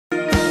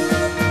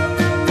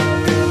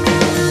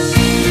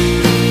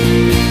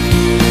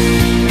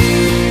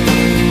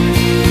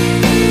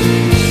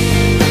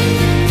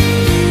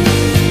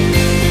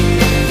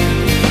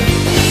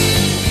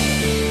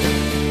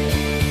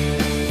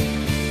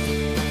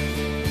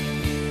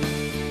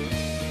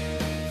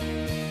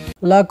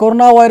له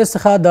کورونا وایرس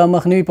څخه د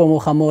مخنیوي په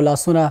موخه مو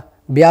لاسونه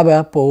بیا به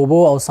په اوبو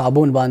او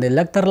صابون باندې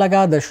لږ تر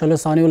لږه د 20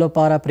 ثانیو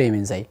لپاره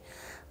پرېمینځئ.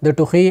 د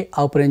ټوخي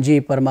او پرنجي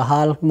پر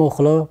مهال مو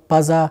خوله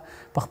پزه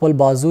په خپل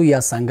بازو یا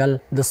سنګل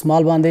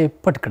دستمال باندې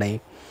پټ کړئ.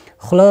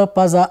 خوله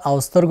پزه او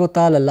سترګو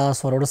ته له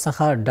لاس وروړو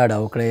څخه ډډه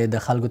وکړئ.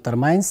 د خلکو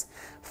ترمنځ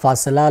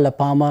فاصله له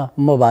پامه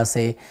مه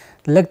باسئ.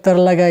 لږ تر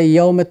لږه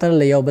 1 متر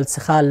له یو بل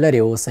څخه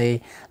لرې اوسئ.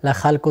 له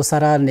خلکو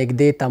سره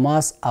نږدې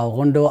تماس او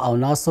غونډو او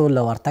ناستو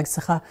له ورتګ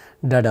څخه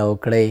ډډه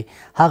وکړئ.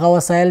 هغه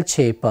وسایل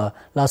چې په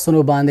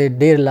لاسونو باندې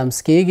ډیر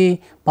لمس کیږي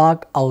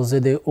پاک او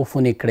ضد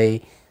عفوني کړئ.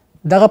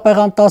 دغه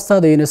پیغام تاسو ته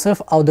د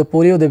یونیسف او د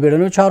پولیو د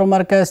بیړنیو چارو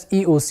مرکز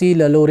EOC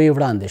له لورې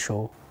وړاندې شو.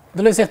 د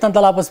لوی څښتن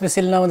طلا په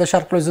سپیشل نامه د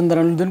شرق ټلویزیون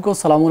درلودونکو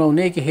سلامونه او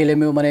نیکې هیلې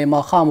مې ومنئ.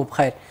 ماښام مو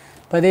بخیر.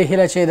 په دې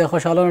هیله چې د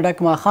خوشحالونو ډک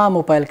ماښام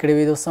مو پیل کړی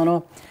وي دوستانو،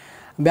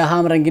 بیا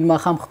هم رنګین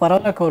ماښام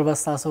خپرونه کور به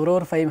ستاسو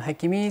ورور فهیم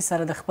حکیمي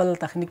سره د خپل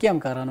تخنیکي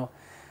همکارانو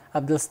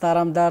عبدالستار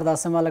همدرد،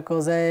 عاصم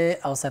ملکوزی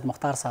او سید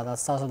مختار سعادت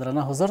ستاسو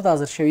درنه حضور ته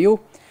حاضر شوي یو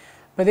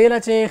په دې هیله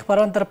چې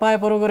خپرونه تر پایه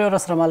پورې وګورئ او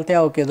راسره ملتیا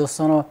وکړئ.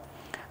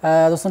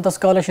 دوستانو تاسو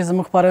کولی شئ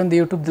زموږ خپرونه د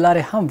یوټیوب د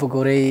لارې هم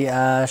وګورئ.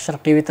 شرق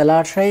ټي وي ته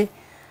لاړ شئ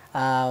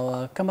او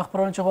کومه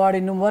خپرونه چې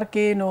غواړئ نوم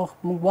ورکړئ، نو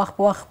موږ وخت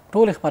په وخت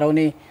ټولې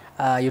خپرونې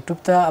یوټیوب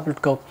ته اپلوډ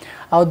کوو.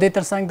 او دې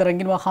تر څنګ د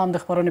رنګین ماښام د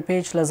خپرونې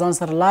پیج له ځان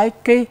سره لایک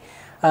کړئ،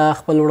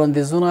 خپل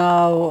وړاندیزونه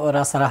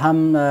را سره هم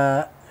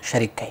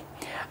شریک کړئ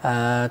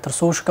تر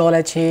څو وشو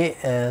کولی چې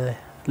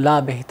لا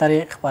بهترې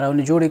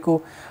خپرونې جوړې کړو.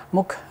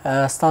 موږ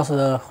ستاسو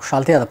د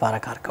خوشحالتیا دپاره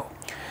کار کوو.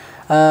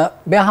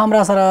 بیا هم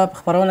را سره په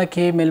خپرونه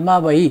کې میلمه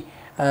به وي،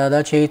 دا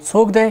چې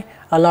څوک دی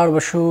لاړ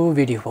به شو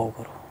ویډیو به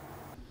وګورو.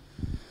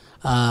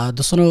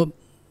 دوستانو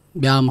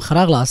بیا هم ښه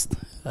راغلاست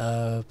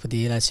په دې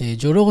هیله چې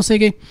جوړ اوسئ.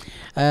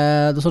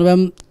 دوستانو بیا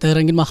هم د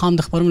رنګین ماښام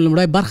د خپرونې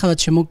لومړی برخه ده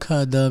چې موږ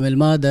د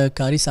میلمه د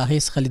کاري ساحې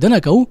څخه لیدنه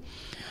کوو.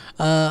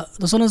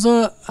 دوستانو زه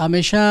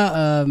همیشه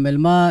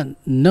میلمه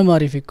نه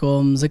معرفي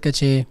کوم ځکه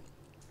چې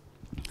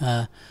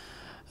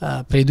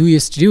پرېږدو یې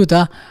سټډیو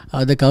ته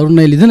د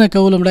کارونو لیدنه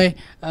کوو. لومړی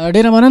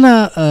ډېره مننه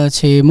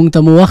چې موږ ته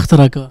مو وخت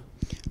راکړه.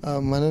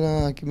 مننه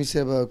حکیمي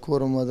صاحب، کور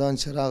رمضان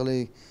چې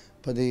راغلی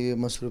په دې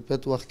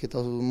مصروفیت وخت کې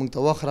تاسو موږ ته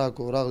وخت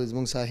راکړو، راغلی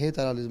زموږ ساحې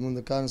ته راغلی، زموږ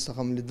د کار څخه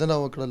هم لیدنه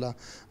وکړله.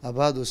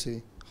 آباد اوسئ.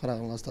 ښه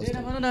راغلاست تاسو ته.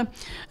 ډېره مننه.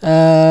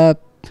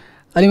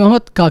 علي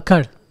محمد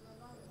کاکړ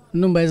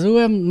نوم به یې زه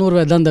ووایم، نور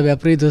به دنده بیا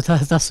پرېږدو،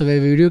 تاسو به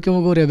ویډیو کې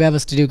وګورئ بیا به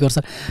سټډیو کې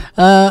ورسره.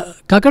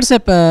 کاکړ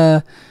صاحب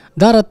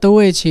دا راته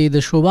ووایئ چې د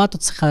شوباتو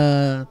څخه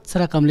څه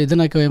رقم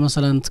لیدنه کوئ،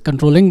 مثلا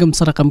کنټرولینګ هم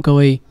څه رقم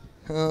کوئ؟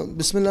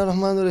 بسم الله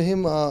الرحمن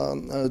الرحیم.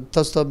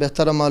 تاسو ته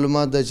بهتره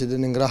معلومات ده چې د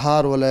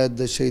ننګرهار ولایت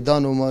د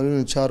شهیدانو او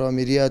معلولینو چارو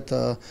امریت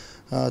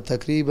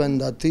تقریبا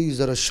د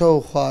 30,000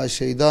 شاوخوا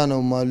شهیدان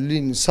او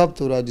معلولین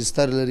ثبت او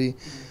راجستر لري،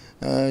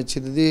 چې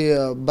د دې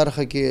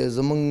برخه کې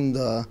زموږ د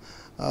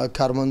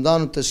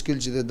کارمندانو تشکیل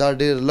چې دا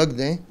ډېر لږ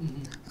دی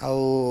او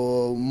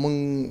موږ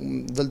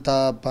دلته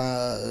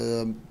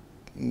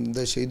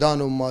د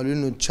شهیدانو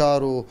معلولینو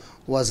چارو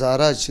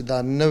وزارت چې دا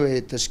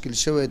نوی تشکیل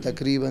شوی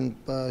تقریبا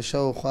په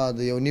شاوخوا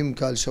د 1.5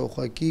 کال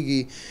شاوخوا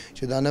کیږي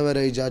چې دا نوی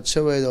را ایجاد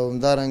شوی دی او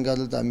همدارنګه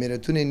دلته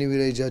امریتونه نوي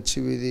را ایجاد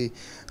شوي دي.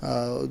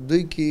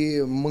 دوی کې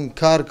موږ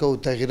کار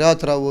کوو،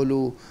 تغییرات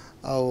راولو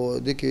او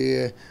دوی کې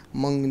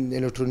موږ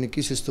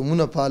الکترونیکي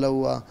سیستمونه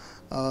فعالوو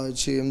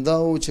چې همدا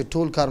و چې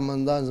ټول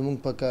کارمندان زموږ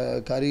په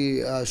کاري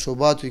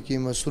شعباتو کې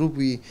مصروف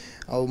وي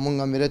او موږ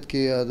امریت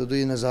کې د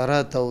دوی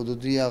نظارت او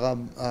د دوی هغه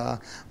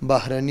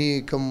بهرني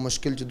کوم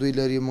مشکل چې دوی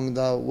لري موږ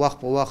دا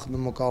وخت په وخت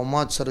د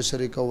مقاومات سره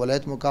شریکو،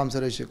 ولایت مقام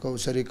سره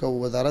شریکو،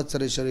 وزارت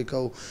سره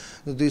شریکو،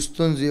 د دوی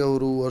ستونزې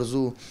اورو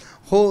ورزو.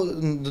 خو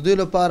د دوی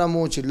لپاره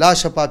مو چې لا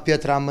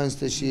شفافیت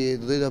رامنځته شي،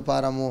 د دوی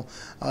لپاره مو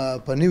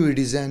په نوي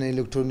ډیزاین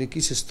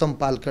الکترونیکي سیستم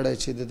فعال کړی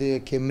چې د دوی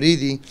کیمرې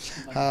دي،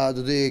 د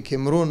دوی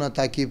کیمرو نه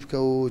تعقیب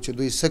کوو چې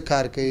دوی څه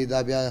کار کوي.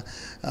 دا بیا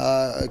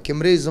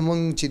کیمرې زموږ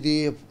چې دي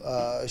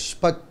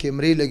 6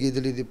 کیمرې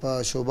لګېدلې دي په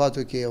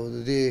شعباتو کې او د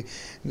دې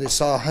د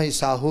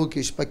ساحو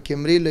کې 6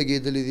 کیمرې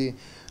لګېدلې دي.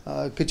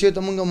 که چېرته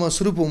موږ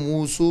مصروف هم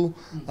اوسو،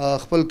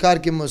 خپل کار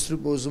کې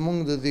مصروف او زموږ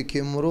د دې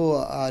کیمرو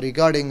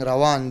ریکارډینګ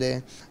روان دی،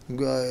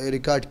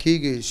 ریکارډ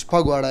کېږي،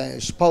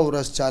 شپه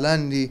ورځ چالان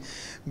دي.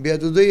 بیا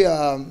د دوی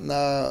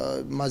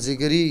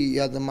مازدیګري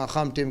یا د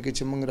ماښام ټیم کې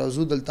چې موږ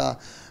راځو دلته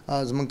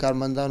زموږ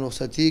کارمندان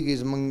رخصتېږي،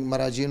 زموږ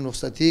مراجعین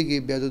رخصتېږي،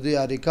 بیا د دوی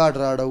ریکارډ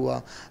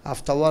راوړو،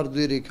 هفتهوار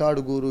دوی ریکارډ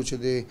ګورو چې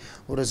د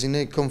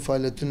ورځنۍ کوم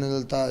فعالیتونه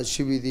دلته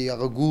شوي دي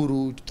هغه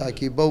ګورو،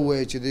 تعقیبه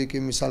ووایي چې دوی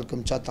کې مثال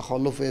کوم چا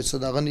تخلف یا څه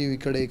دغه نه وي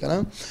کړی که نه،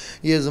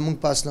 یا زموږ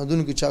په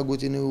اسنادونو کې چا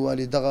ګوتې نه وي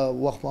والي، دغه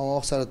وخت په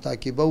وخت سره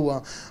تعقیبه وه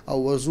او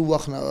ورځو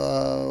وخت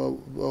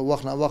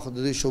نه وخت د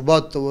دوی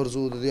شعباتو ته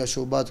ورځو، د دوی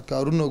شعباتو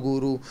کارونه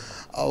ګورو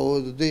او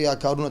د دوی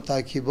کارونه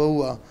تعقیبه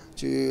وه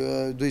چې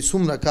دوی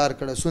څومره کار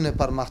کړی، څومره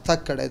پرمختګ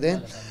کړی دی.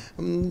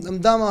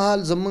 دا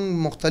مهال زمونږ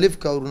مختلف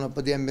کارونه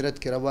په دې امریت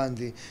کې روان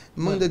دي.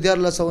 موږ د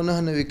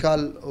 1499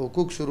 کال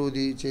حقوق شروع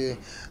دي چې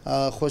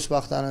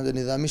خوشبختانه د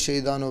نظامي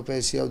شهیدانو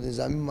پیسې او د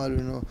نظامي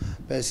مالونو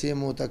پیسې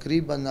مو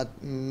تقریبا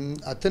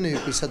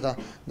 98%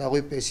 د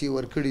هغوی پیسې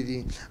ورکړي دي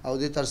او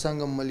دې ترڅنګ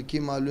ملکي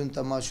مالون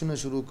ته معاشونه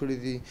شروع کړي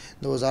دي.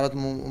 د وزارت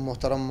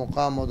محترم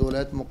مقام او د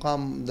ولایت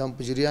مقام د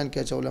په جریان کې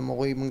اچولی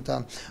هغوی موږ ته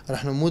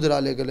رهنمود را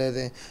لېږلی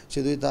دی چې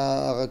دوی ته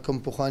هغه کوم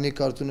پخواني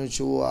کارتونه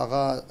چې وو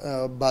هغه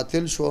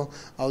باطل شو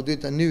او دوی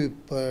ته نوي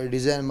په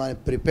ډیزاین باندې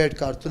پریپیډ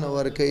کارتونه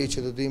ورکوي چې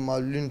د دوی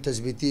معلولین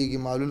تثبیتیږي،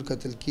 معلول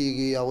کتل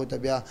کېږي، هغوی ته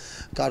بیا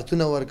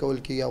کارتونه ورکول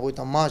کېږي، هغوی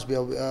ته معاش بیا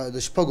د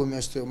 6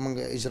 میاشتو موږ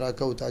اجرا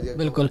کوو.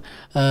 بالکل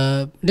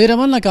ډېره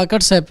مننه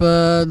کاکړ صاحب.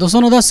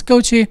 دوستانو داسې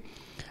کوو چې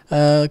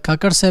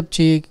کاکړ صاحب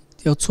چې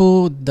یو څو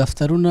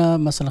دفترونه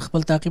مثلا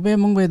خپل تعقیبوي،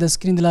 موږ به یې د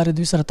سکرین د لارې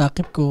دوی سره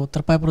تعقیب کوو.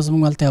 تر پای پورې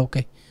زموږ ملتیا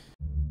وکړئ.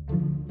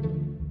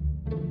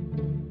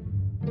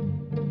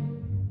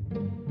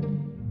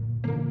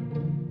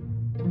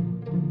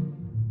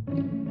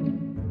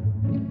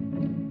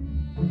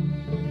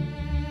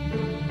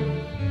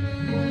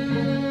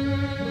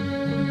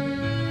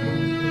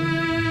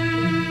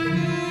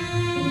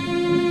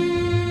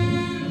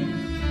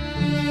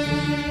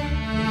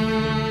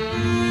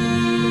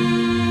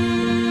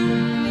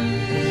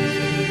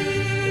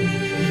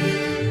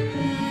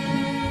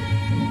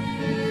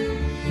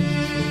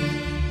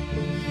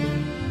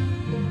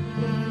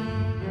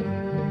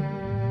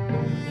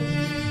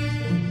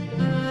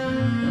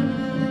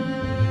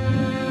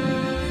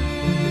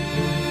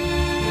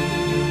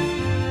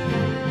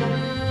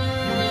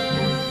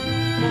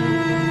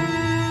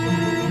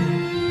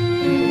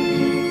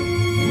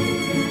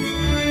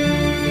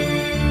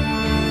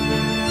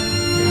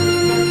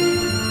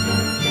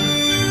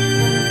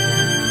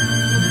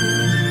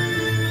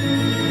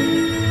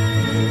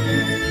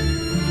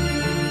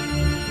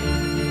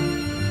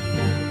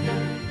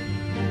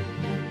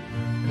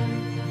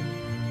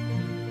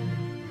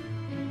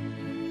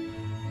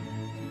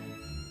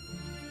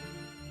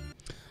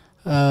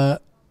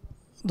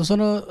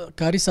 دوستانو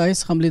کاري سایز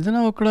هم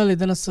لیدنه وکړه،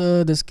 لیدنه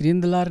د سکرین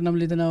د لارې هم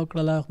لیدنه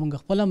وکړله، موږ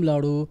خپل هم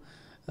لاړو.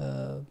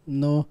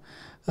 نو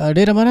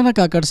ډېره مننه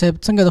کاکړ صاحب،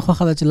 څنګه د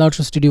خوښه ده چې لاړ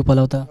شو سټډیو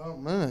پلو ته؟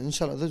 مننه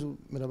انشاءالله، د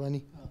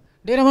مهرباني.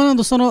 ډېره مننه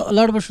دوستانو،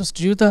 لاړ به شو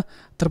سټډیو ته.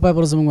 تر پای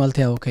پورې زموږ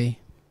ملتیا وکړئ.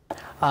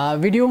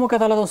 ویډیو مو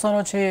کتله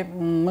دوستانو چې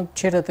موږ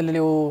چېرته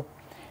تللي وو،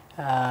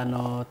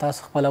 نو تاسو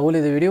خپله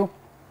ولیدو ویډیو.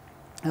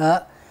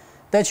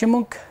 دا چې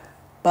موږ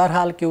په هر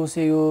حال کې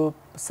اوسېږو،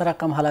 په څه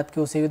رقم حالت کې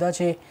اوسېږو، دا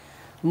چې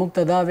موږ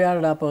ته دا ویاړ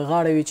را په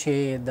غاړه وي چې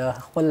د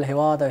خپل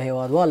هیواد او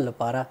هیوادوال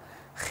لپاره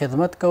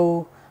خدمت کوو.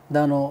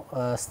 دا نو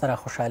ستره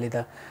خوشحالي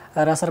ده.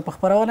 را سره په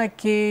خپرونه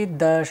کې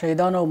د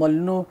شهیدانو او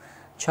مالونو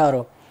چارو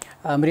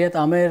امریت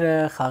عامر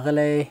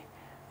ښاغلی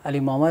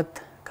علي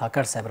محمد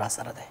کاکړ صاحب را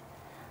سره دی.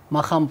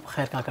 ماښام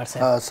بخیر کاکړ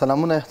صاحب.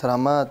 سلامونه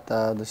احترامات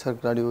د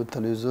شرق راډیو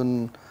تلویزیون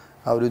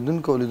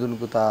اوریدونکو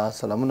لیدونکو ته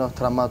سلامونه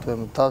احترامات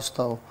وایم تاسو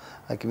ته او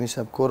حکیمي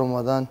صاحب کور و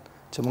ودان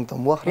چې موږ ته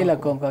م وخت هیله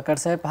کوم کاکړ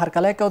صاحب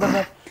هرکلی کوو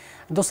درته.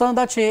 دوستانو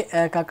دا چې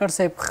کاکړ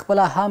صاحب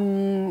خپله هم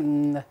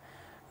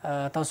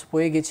تاسو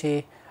پوهیږئ چې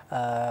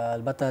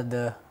البته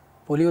د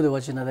پولیو د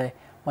وجې نه دی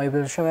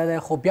مایوب شوی دی،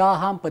 خو بیا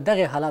هم په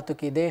دغې حالاتو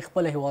کې دی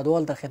خپل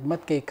هیوادوال ته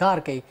خدمت کوي، کار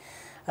کوي.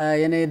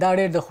 یعنې دا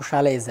ډېر د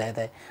خوشحالۍ ځای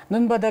دی.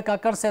 نن به د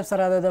کاکړ صاحب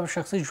سره د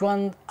شخصي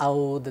ژوند او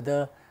د ده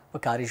په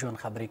کاري ژوند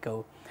خبرې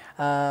کوو.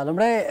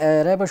 لومړی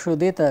رای به شو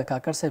دې ته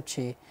کاکړ صاحب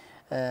چې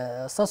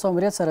ستاسو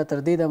امریت سره تر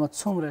دې دمه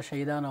څومره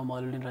شهیدان او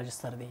معلولین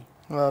راجستر دي؟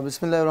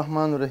 بسم الله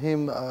الرحمن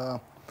الرحیم.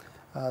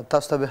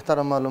 تاسو ته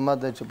بهتره معلومات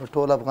ده چې په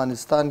ټول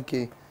افغانستان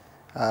کې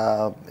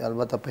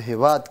البته په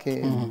هیواد کې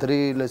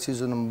 3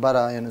 لسیزو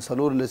نمبره یعنې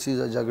 4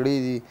 لسیزه جګړې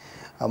دي.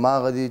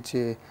 هماغه دي چې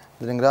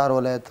د ننګرهار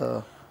ولایت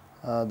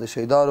د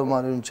شهیدانو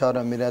معلولین چارو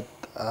امریت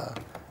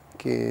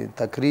کې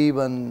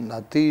تقریبا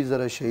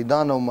 80,000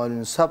 شهیدان او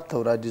معلولین ثبت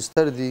او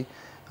راجستر دي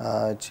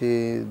چې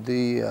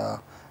دوی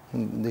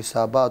د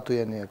حساباتو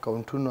یعنې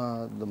اکاونټونه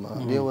د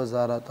مالیې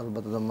وزارت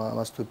البته د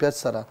مستوفیت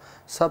سره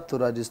ثبت او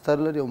راجستر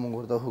لري او موږ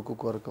ورته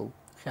حقوق ورکوو.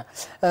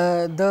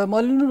 د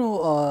معلولینو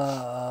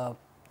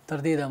تر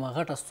دې دمه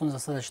غټه ستونزه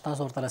څه ده چې تاسو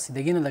ورته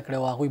رسیدګي نه ده کړې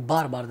او هغوی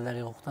بار بار د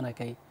دغې غوښتنه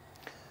کوي؟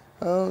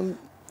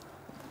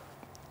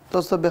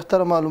 تاسو ته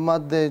بهتره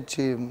معلومات دی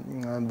چې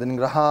د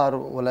ننګرهار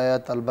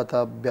ولایت البته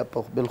بیا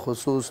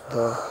بالخصوص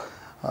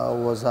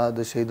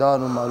د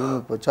شهیدانو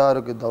معلولینو په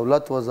چارو کې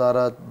دولت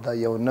وزارت د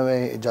یو نوی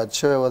ایجاد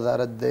شوی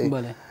وزارت دی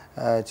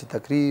چې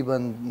تقریبا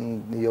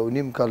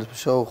 1.5 کال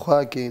شاوخوا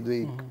کې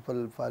دوی خپل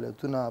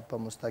فعالیتونه په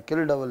مستقل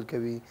ډول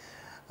کوي.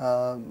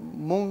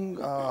 مونږ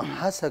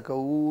هڅه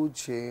کوو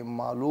چې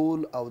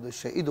معلول او د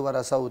شهید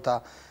ورثو ته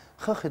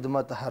ښه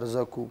خدمت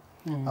عرضه کړو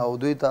او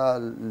دوی ته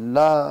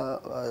لا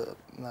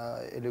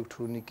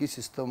الکترونیکي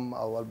سیستم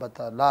او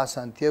البته لا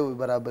اسانتیاوې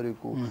برابرې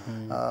کړو.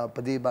 په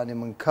دې باندې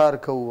موږ کار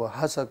کوو،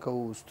 هڅه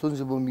کوو.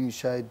 ستونزې به وي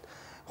شاید،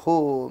 خو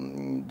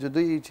د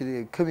دوی چې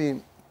کومې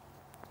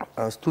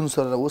ستونزو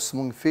سره اوس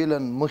موږ فعلا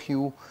مخ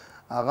یو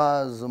هغه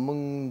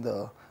زموږ د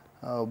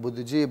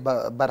بودجې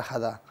برخه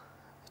ده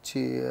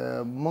چې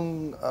موږ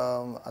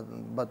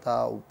به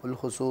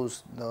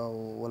بالخصوص د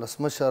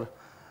ولسمشر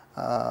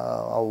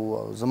او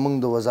زموږ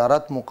د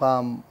وزارت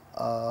مقام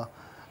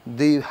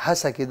دې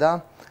هڅه کې ده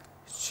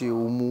چې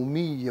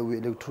عمومي یو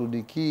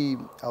الکترونیکي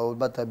او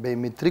البته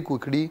بایومټریک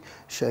وکړي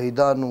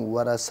شهیدانو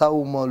ورثه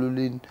او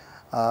معلولین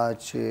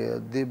چې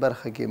دې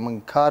برخه کې موږ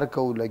کار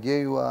کوو لګیا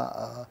یو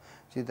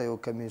چې ته یو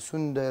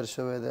کمیسیون دایر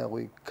شوی دی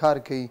هغوی کار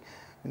کوي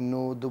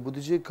نو د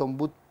بودیجې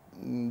کمبود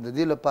د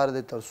دې لپاره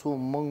دی تر څو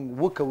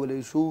موږ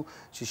وکولی شو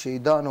چې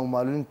شهیدان او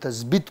معلولین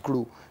تثبیت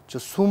کړو چې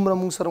څومره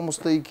موږ سره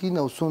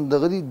مستحقین او څومره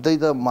دغه دي دی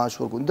ته معاش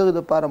ورکړو دغه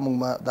دپاره موږ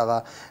دغه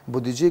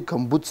بودیجې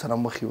کمبود سره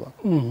مخ یو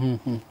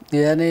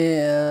یعنې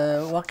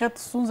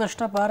واقعیت ستونزه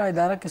شته په هره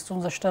اداره کې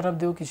ستونزه شته رب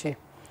دې وکړي چې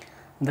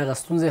دغه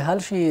ستونزې حل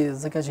شي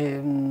ځکه چې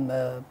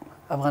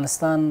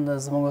افغانستان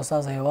زموږ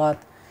استاذ هیواد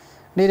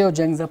ډېر یو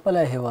جنګ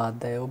ځپلی هیواد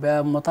دی او بیا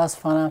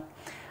متاسفانه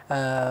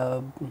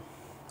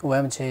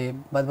وایم چې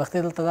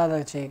بدبختي دلته دا ده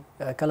چې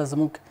کله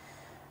زموږ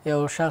یو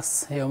شخص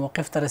یو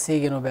موقف ته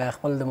رسیږي نو بیا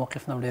خپل د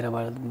موقف نه ډېره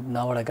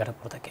ناوړه ګټه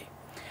پورته کوي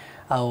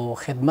او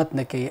خدمت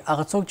نه کوي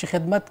هغه څوک چې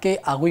خدمت کوي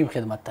هغوی هم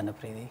خدمت ته نه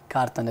پرېږدي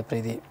کار ته نه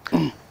پرېږدي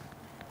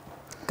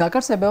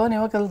کاکړ صاحب بیا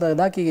ونیوه کله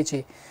دا کېږي چې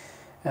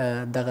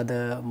دغه د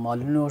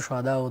مالونو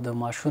شهداو د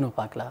معاشونو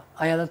په هکله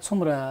آیا دا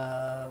څومره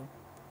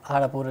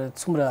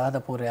حده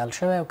پورې حل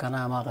شوی او که نه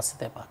هماغسې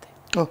دی پاتې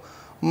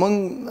موږ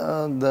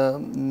د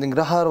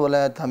ننګرهار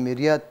ولایت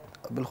امریت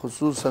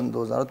بالخصوصا د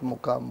وزارت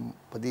مقام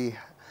په دې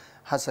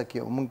هڅه کې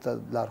موږ ته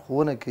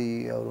لارښوونه کوي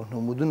او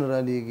نمودونه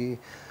رالیږي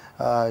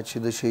چې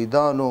د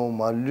شهیدانو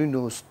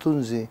معلولینو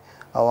ستونزې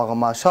او هغه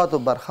معاشاتو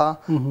برخه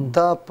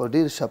دا په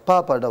ډېر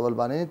شفافه ډول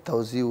باندې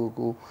توضیح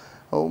وکړو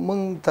او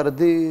موږ تر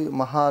دې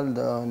مهال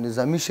د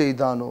نظامي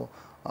شهیدانو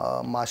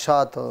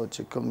معاشات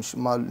چې کوم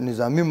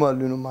نظامي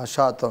معلولینو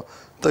معاشات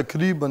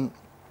تقریبا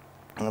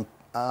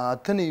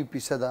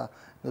 98%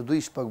 د دوی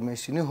شپږ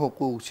میاشتني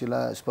حقوق چې لا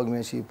شپږ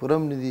میاشتې پوره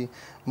هم نه دي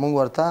موږ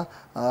ورته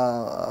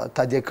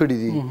تادیه کړي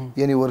دي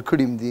یعنې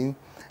ورکړي هم دي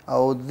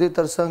او د دې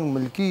تر څنګ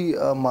ملکي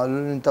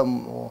معلولینو ته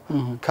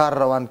کار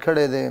روان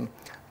کړی دی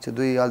چې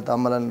دوی هلته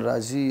عملا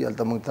راځي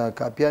هلته موږ ته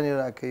کاپیانې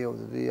راکوي او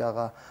د دوی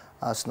هغه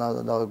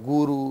اسناد دغه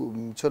ګورو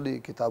چلې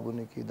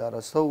کتابونو کې دا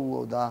رسو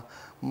او دا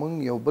موږ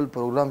یو بل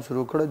پروګرام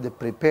شروع کړی د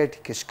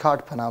پریپیډ کیش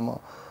کارت په نامه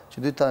چې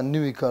دوی ته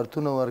نوي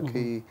کارتونه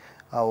ورکوي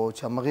او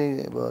چې همغې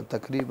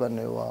تقریبا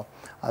یو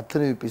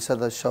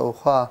 98%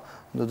 شاوخوا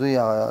د دوی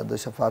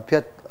د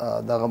شفافیت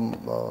دغه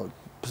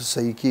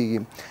صحیح کېږي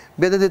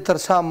بیا د دې تر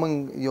شا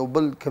موږ یو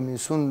بل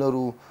کمیسیون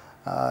لرو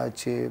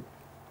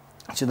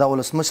چې دا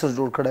ولسمشر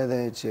جوړ کړی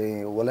دی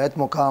چې ولایت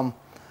مقام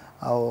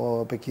او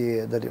پکې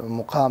د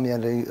مقام یا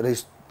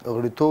رئیس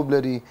غړیتوب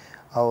لري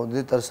او د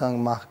دې تر څنګ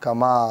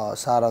محکمه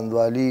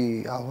څارندوالي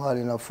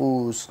احوال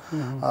نفوس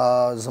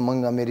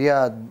زموږ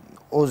امریت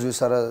عضو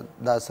سره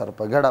دا سره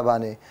په ګډه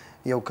باندې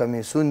یو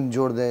کمیسیون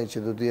جوړ دی چې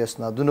د دوی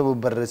اسنادونه به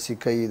بررسي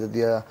کوي د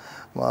دوی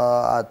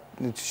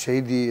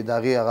شهید دي د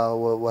هغې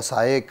هغه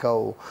وثایق او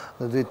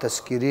د دوی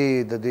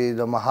تذکرې د دوی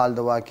د مهال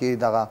د واقعې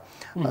دغه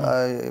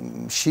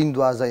شین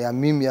دوازده یا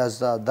میم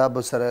یازده دا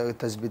به سره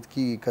تثبیت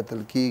کېږي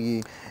کتل کېږي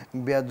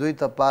بیا دوی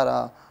ته پاره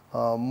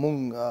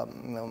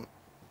موږ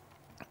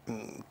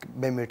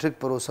بایومټریک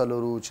پروسه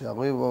لرو چې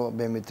هغوی به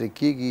بایومټریک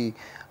کېږي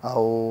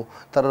او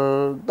تر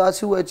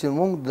داسې ووایه چې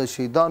موږ د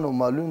شهیدانو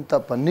معلولینو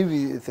ته په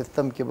نوي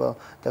سیستم کې به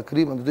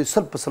تقریبا د دوی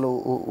 100%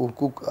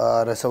 حقوق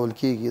رسول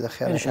کېږي د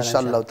خیر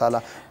انشاءالله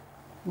تعالی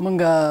موږ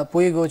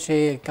پوهېږو چې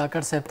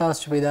کاکړ صاحب تاسو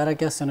چې په اداره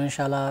کې یاست نو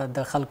انشاءالله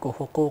د خلکو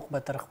حقوق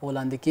به تر خپلو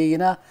لاندې کېږي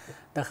نه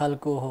د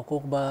خلکو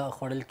حقوق به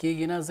خوړل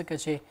کېږي نه ځکه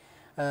چې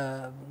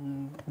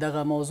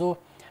دغه موضوع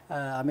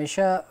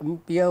همیشه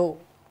یو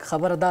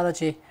خبره دا ده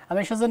چې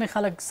همیشه ځینې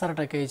خلک سر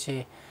ټکوي چې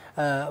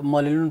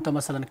معلولینو ته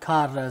مثلا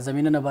کار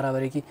زمینه نه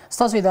برابرې کړي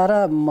ستاسو اداره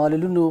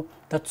معلولینو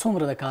ته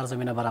څومره د کار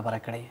زمینه برابره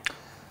کړې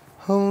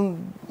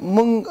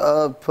موږ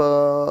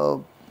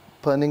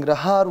په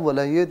ننګرهار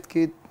ولایت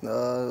کې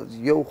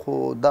یو خو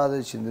دا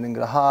ده چې د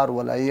ننګرهار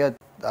ولایت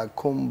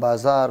کوم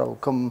بازار او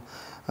کوم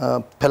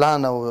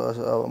پلان او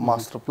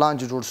ماستر پلان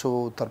چې جوړ شو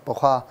تر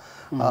پخوا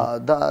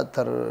دا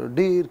تر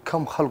ډیر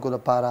کم خلکو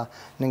لپاره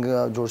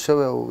جوړ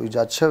شوی او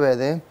ایجاد شوی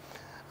دی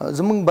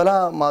زموږ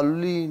بلا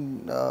معلولي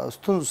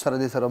ستونزو سره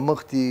دې سره مخ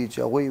دي چې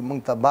هغوی موږ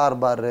ته بار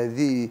بار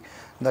راځي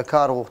د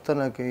کار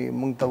غوښتنه کوي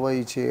موږ ته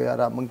وایي چې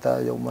موږ ته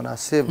یو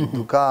مناسب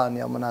دکان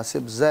یا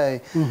مناسب ځای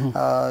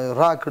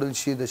راکړل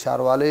شي د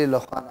ښاروالۍ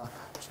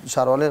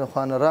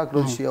لخوا نه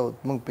راکړل شي او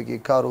موږ پکې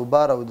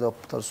کاروبار او د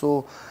تر څو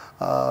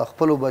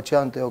خپلو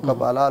بچیانو ته یو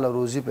کب حلاله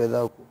روزي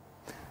پیدا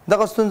کړو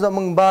دغه ستونزه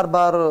موږ بار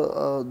بار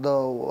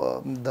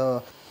د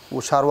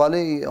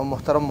ښاروالۍ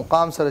محترم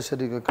مقام سره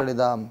شریکه کړې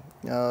ده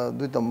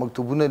دوی ته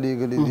مکتوبونه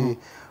لیږلي دي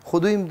خو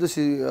دوی هم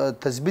داسې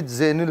تثبیت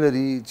ځای نه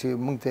لري چې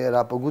موږ ته یې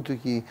را په ګوتو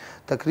کړي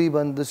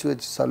تقریبا داسې وایي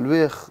چې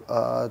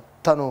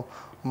 40 تنو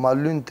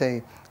معلولینو ته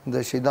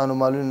د شهیدانو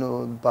معلولینو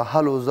په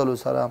هلو ځلو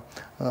سره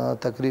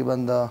تقریبا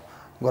د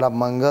ګلاب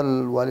منګل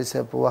والي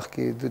صاحب په وخت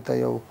کې دوی ته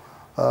یو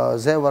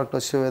ځای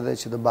ورکړل شوی دی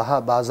چې د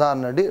بازار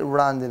نه ډېر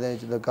وړاندې دی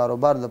چې د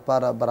کاروبار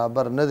لپاره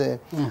برابر نه دی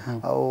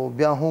او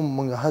بیا هم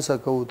موږ هڅه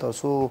کوو تر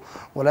څو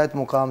ولایت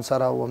مقام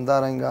سره او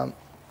همدارنګه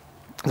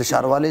د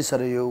ښاروالۍ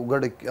سره یو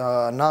ګډه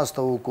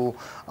ناسته وکړو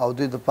او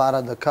دوی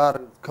دپاره د کار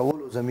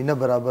کولو زمینه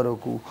برابره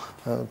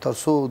کړو تر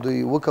څو دوی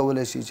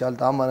وکولی شي چې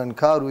هلته عملاً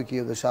کار وکړي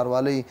او د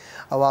ښاروالۍ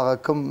او هغه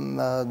کوم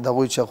د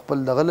هغوی چې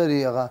خپل دغه لري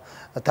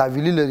هغه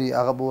تحویلي لري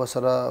هغه به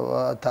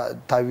ورسره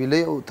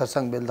تحویلي او تر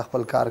څنګ بیا د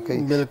خپل کار کوي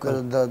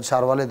د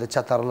ښاروالۍ د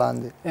چتر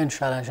لاندې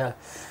انشاءالله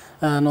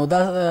انشاءالله نو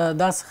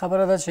داسې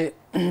خبره ده چې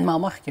ما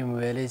مخکې مې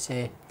ویلې چې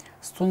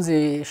ستونزې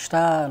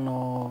شته نو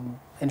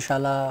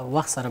انشاءالله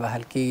وخت سره به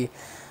حل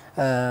کېږي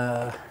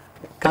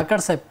کاکړ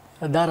صاحب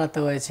دا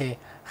راته وایي چې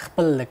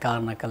خپل له کار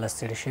نه کله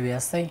ستړي شوي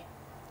یاستئ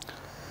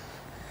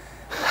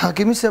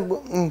حکیمي صاحب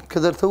که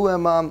درته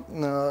ووایم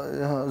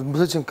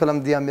زه چې کله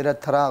د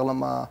امریت ته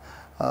راغلم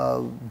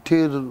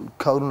ډېر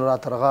کارونه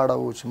راته رغاړه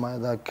وو چې ما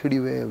دا کړي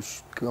وی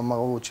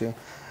همغه وو چې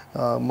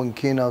موږ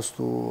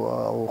کېناستو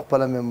او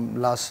خپله مې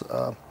لاس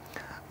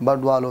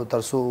بډوالو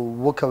تر څو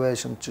وکوی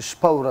شم چې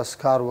شپه ورځ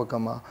کار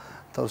وکړم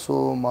تر څو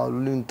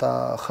معلولینو ته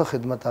ښه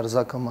خدمت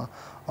عرضه کړم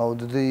او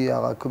د دوی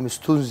هغه کومې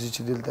ستونزې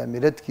چې دلته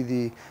امریت کې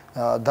دي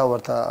دا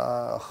ورته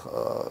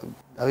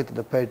هغې ته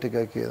د پی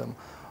ټکه کېدم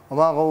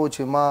هماغه و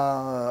چې ما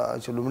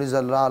چې لومړي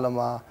ځل راغلم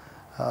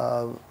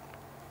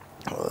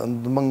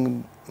زموږ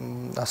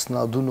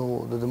اسنادونو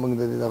زموږ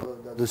د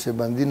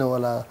دوسیبندي نه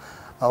وله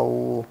او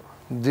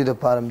دې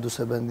دپاره مې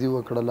دوسیبندي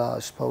وکړله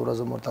شپه ورځ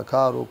هم ورته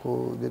کار وکړو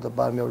دې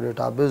دپاره مې یو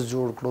ډیټابیس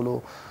جوړ کړلو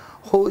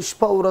خو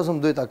شپه ورځ هم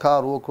دوی ته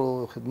کار وکړو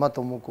خدمت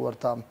هم وکړو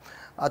ورته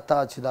حتی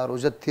چې دا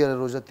روژه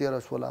تېره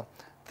شوله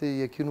ته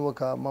یقین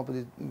وکړه ما په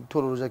دې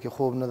ټوله روژه کې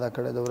خوب نه ده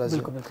کړی د ورځې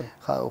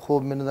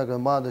خوب مې نه ده کړی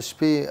ما د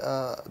شپې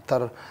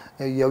تر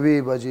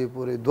 1 بجې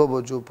پورې 2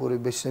 بجو پورې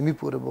بېشمي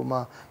پورې به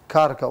ما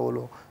کار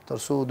کولو تر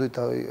څو دوی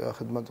ته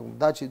خدمت وکړم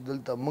دا چې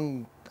دلته موږ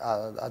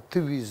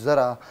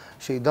 28,000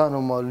 شهیدان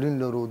او معلولین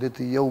لرو دې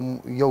ته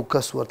یو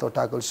کس ورته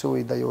ټاکل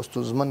شوی دا یو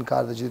ستونزمن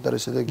کار دی چې دې ته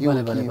رسیدګي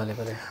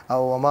وکړي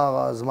او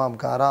هماغه زما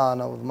همکاران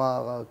او زما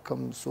هغه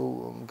کوم څو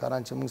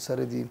همکاران چې موږ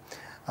سره دي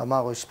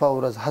هماغه شپه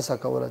ورځ هڅه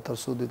کوله تر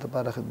څو دې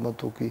دپاره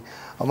خدمت وکړي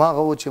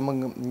هماغه و چې موږ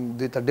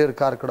دې ته ډېر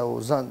کار کړی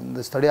و ځان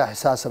د ستړیا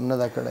احساس هم نه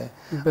ده کړی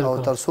او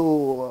تر څو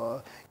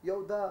یو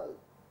دا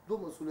دو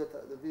مسؤلیت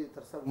د دې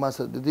تر څنګ ما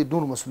سره د دې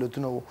نور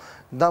مسؤلیتونه وو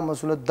دا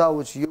مسؤلیت دا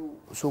و چې یو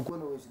څوک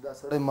ونه وایي چې دا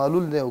سړی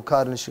معلول دی او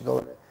کار نشي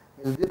کولی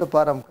د دې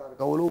لپاره هم کار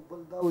کولو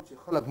بل دا و چې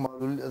خلک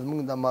زموږ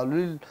د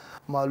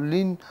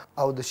معلولین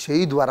او د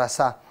شهید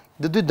ورثه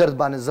د دوی درد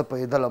باندې زه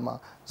پوهېدلم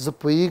زه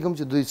پوهېږم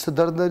چې دوی څه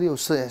درد لري او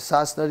څه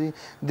احساس لري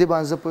دې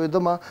باندې زه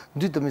پوهېدم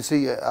دوی ته مې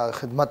صحیح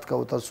خدمت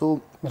کوو تر څو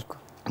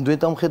دوی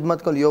ته هم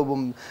خدمت کول یو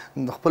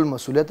به خپل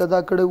مسؤلیت ادا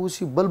کړی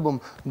اوسي بل به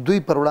دوی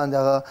پر وړاندې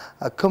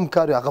هغه کم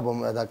کار هغه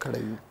به ادا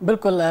کړی وي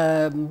بلکل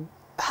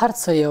هر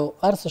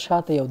څه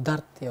شاته یو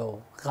درد یو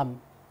غم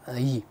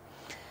وي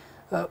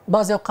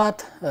بعضې اوقات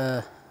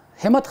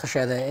همت ښه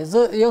شی دی زه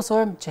یو څه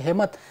وایم چې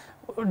همت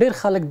ډېر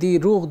خلک دي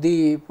روغ دي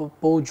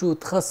په وجود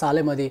ښه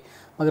سالمه دي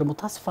مګر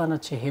متاسفانه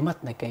چې همت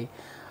نه کوي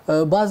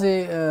بعضې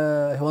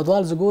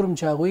هیوادوال زه ګورم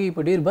چې هغوی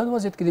په ډېر بد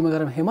وضعیت کې دي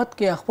مګر همت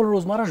کې خپل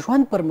روزمره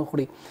ژوند پر مخ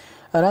وړي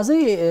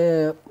راځئ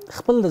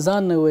خپل د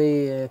ځان نه وایي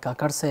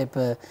کاکړ صاحب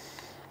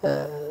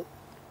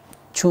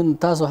چون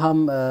تاسو هم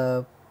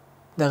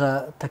دغه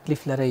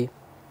تکلیف لرئ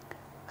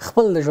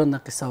خپل د ژوند نه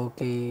قصه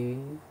وکړئ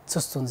څه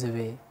ستونزې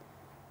وې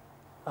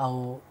او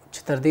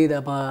چې تر دې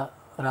دمه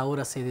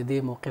راورسېدې دې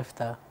موقف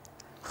ته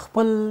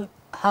خپل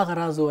هغه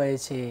راز ووایئ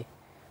چې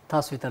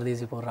تاسو یې تر دې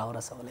ځای پورې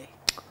راورسولی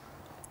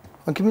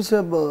حکیمي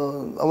صاحب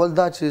اول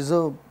دا چې زه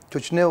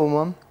کوچنی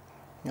وم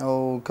او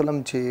کله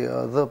چې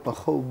زه په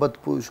ښه او بد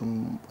پوه شوم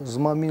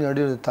زما مینه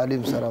ډېره د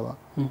تعلیم سره وه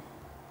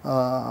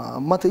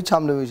ما ته هېچا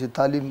هم نه وایي چې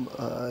تعلیم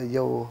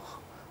یو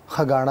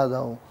ښه ګاڼه ده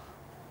او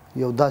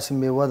یو داسې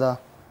میوه ده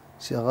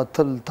چې هغه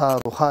تل تا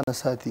روښانه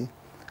ساتي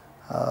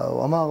او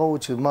هماغه و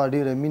چې ما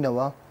ډېره مینه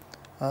وه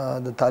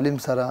د تعلیم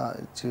سره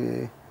چې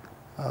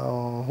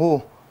هو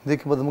دې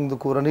کې به زموږ د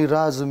کورنۍ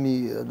راز مي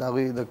د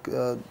هغوی د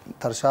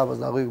تر شا به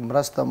د هغوی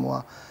مرسته م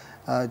وه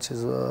چې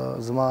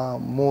زما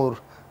مور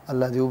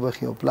الله دې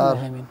وبخي او پلار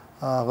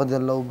هغه دې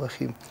الله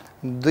وبخي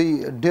دوی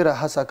ډېره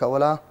هڅه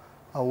کوله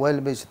او ویل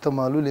به چې ته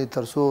معلول یې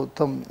تر څو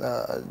ته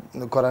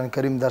قرآن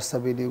کریم درس ته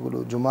به یې لېږلو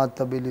جومات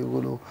ته به یې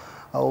لېږلو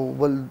او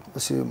بل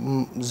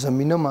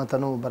زمینه ماته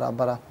نه وه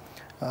برابره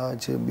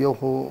چې یو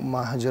خو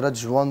مهاجرت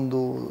ژوند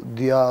و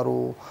دیار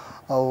و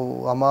او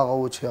هماغه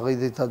و چې هغوی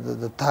دې ته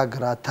د تاګ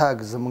راتاګ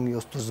زموږ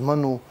یو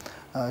ستونزمن و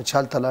چې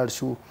هلته لاړ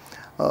شو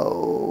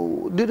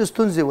ډېرې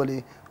ستونزې ولې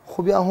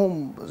خو بیا هم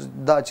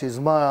دا چې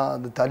زما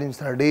د تعلیم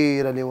سره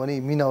ډېره لیونۍ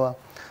مینه وه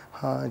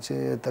چې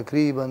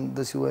تقریبا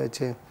داسې ووایه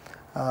چې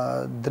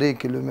 3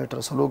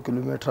 کیلومتره 4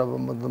 کیلومتره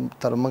به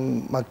تر موږ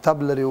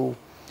مکتب لرې و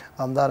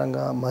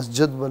همدارنګه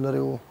مسجد به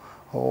لرې و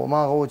او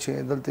هماغه و چې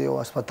دلته یو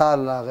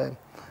هسپتال راغی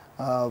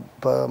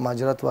په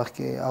مهاجرت وخت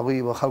کې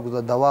هغوی به خلکو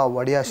ته دوا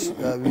وړیا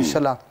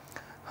ویشله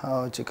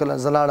چې کله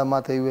زه لاړم ما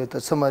ته یې وویل ته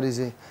څه مریض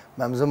یې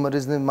ما هم زه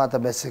مریض نه یم ما ته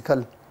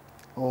بایسکل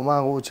او ما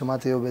هغه چې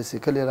ماته یو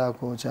بایسکل یې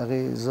راکړو چې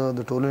هغې زه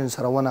د ټولنې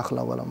سره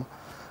ونښلولم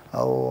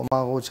او ما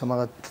هغه چې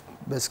هماغه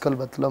بایسکل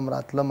به تلم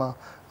راتلم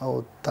او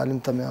تعلیم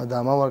ته مې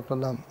ادامه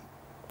ورکړله.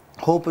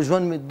 خو په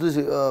ژوند مې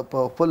داسې په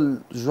خپل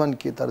ژوند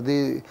کې تر دې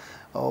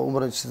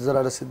عمره چې زه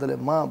رارسېدلی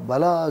ما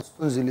بلا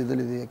ستونزې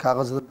لیدلې دي که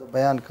هغه زه د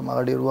بیان کړم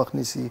هغه ډېر وخت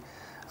نیسي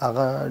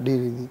هغه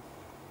ډېرې دي.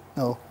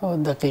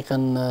 دقیقا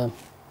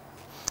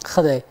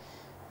ښه دی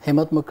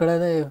همت مو کړی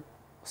دی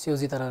اوس یو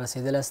ځای ته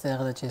رارسېدلی یاست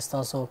هغه ده چې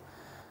ستاسو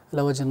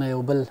له وجې نه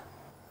یو بل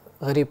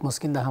غریب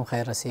مسکین ته هم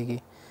خیر رسېږي.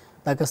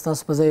 دا که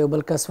ستاسو په ځای یو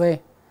بل کس وی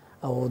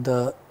او د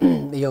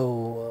یو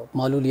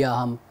معلول یا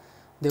هم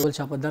د بل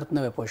چا په درد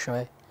نه وی پوه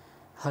شوی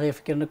هغې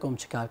فکر نه کوم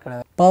چې کار کړی.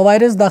 په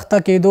وایرس د اخته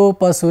کېدو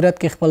په صورت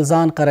کې خپل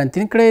ځان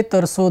قرنطین کړئ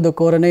تر څو د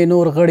کورنۍ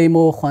نور غړي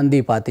مو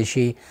خوندي پاتې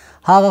شي.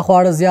 هغه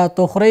خواړه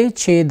زیات وخورئ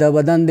چې د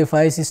بدن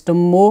دفاعي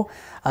سیستم مو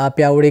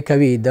پیاوړی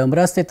کوي. د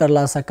مرستې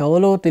ترلاسه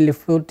کولو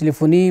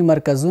ټلیفوني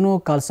مرکزونو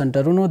کال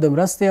سنټرونو د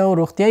مرستې او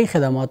روغتیایي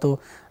خدماتو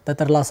د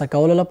ترلاسه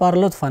کولو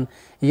لپاره لطفا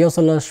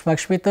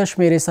 166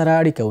 شمیرې سره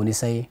اړیکه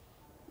ونیسئ.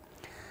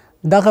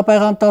 دغه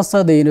پیغام تاسو ته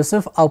د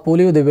یونیسف او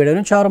پولیو د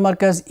بیړنیو چارو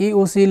مرکز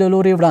EOC له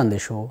لورې وړاندې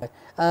شو.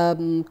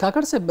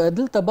 کاکړ صاحب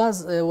دلته بعض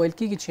ویل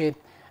کېږي چې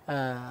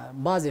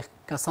بعضې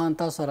کسان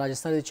تاسو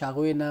راجستر دي چې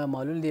هغوی نه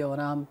معلول دي او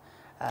نه هم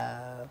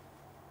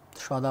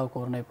شهدا او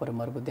کورنۍ پورې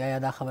مربوط دي. آیا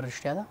دا خبره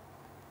رښتیا ده؟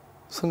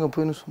 څنګه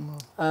پوه نه شوم؟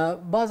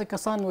 بعضې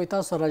کسان وایي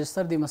تاسو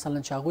راجستر دي مثلا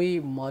چې هغوی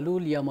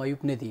معلول یا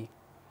معیوب نه دي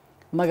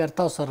مګر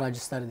تاسو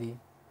راجستر دي.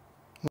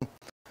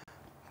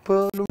 په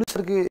لومړي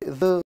سر کې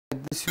زه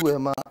داسې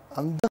وایم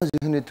همدا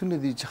ذهنیتونه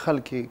دي چې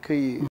خلک یې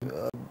کوي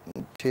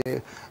چې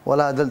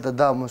ولا دلته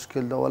دا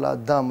مشکل ده ولا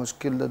دا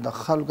مشکل ده. د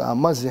خلکو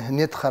عامه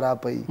ذهنیت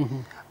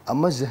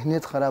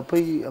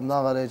خرابوي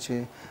همدغه دی چې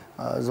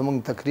زموږ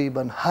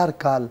تقریبا هر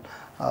کال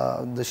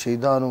د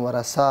شهیدانو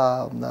ورثه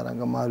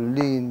همدارنګه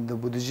معلولین د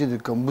بودیجې د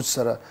کمبود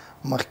سره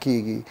مخ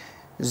کېږي.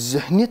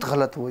 ذهنیت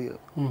غلط وایي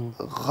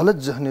غلط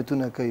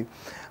ذهنیتونه کوي.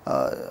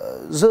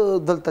 زه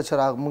دلته چې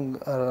موږ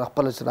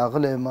خپله چې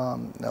راغلی یم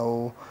او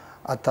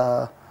اته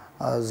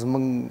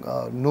زموږ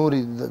نورې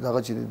دغه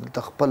چې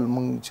دلته خپل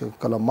موږ چې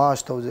کله معاش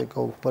توضیح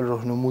کوو خپل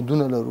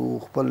رهنمودونه لرو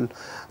خپل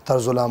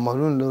طرز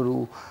العملونه لرو.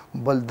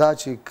 بل دا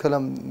چې کله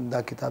دا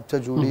کتابچه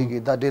جوړیږي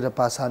دا ډېره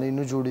په اسانۍ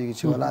نه جوړیږي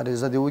چې ولا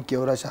عریضه دې وکړي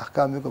او راشي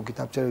احکام وکړو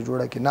کتابچه یې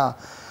جوړه کړي. نه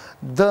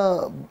دا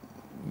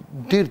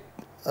ډېر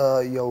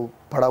یو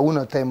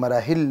پړاوونه ته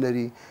مراحل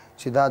لري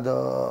چې دا د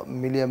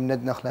ملي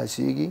امنیت نه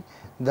خلاصیږي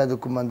دا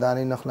د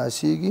قومندانۍ نه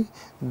خلاصیږي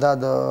دا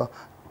د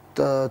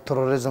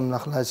تروریزم نه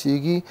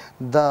خلاصیږي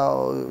دا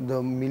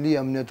د ملي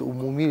امنیت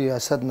عمومي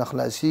ریاست نه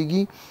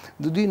خلاصیږي.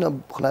 د دوی نه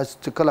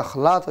چې کله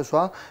خلاصه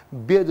شوه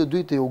بیا د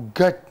دوی ته یو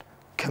ګډ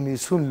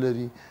کمیسیون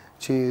لري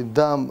چې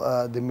دا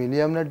د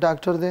ملي امنیت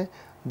ډاکټر دی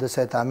د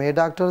سید عامې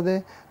ډاکټر دی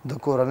د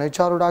کورنۍ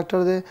چارو ډاکټر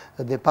دی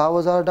د دفاع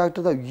وزارت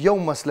ډاکټر دی. یو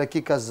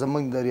مسلکي کس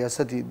زموږ د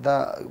ریاست دا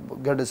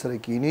ګډه سره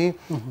کینی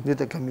دې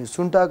ته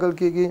کمیسیون ټاکل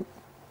کېږي.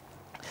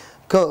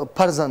 که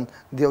فرضاً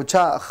د یو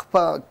چا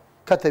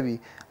کته وي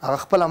هغه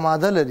خپله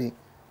ماده لري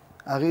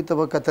هغې ته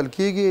به کتل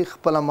کېږي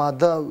خپله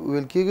ماده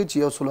ویل کېږي چې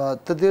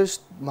 138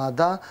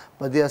 ماده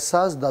په دې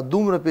اساس دا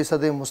دومره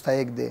فیصدۍ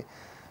مستحق دی.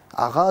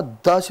 هغه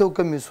داسې یو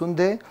کمیسیون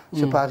دی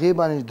چې په هغې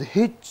باندې د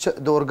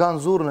هیڅ د ارګان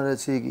زور نه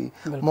رسېږي.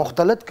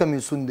 مختلط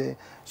کمیسیون دی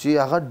چې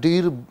هغه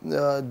ډېر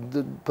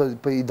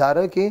په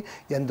اداره کې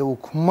یعنې د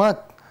حکومت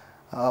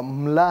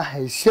ملا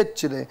حیثیت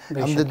چې دی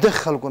هم د دغه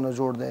خلکو نه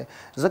جوړ دی.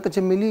 ځکه چې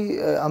ملي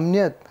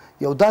امنیت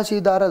یو داسې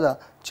اداره ده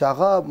چې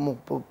هغه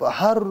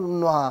هر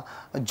نوع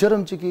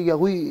جرم چې کېږي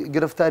هغوی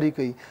ګرفتاري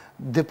کوي.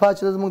 دفاع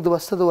چې زموږ د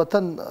بسته د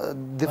وطن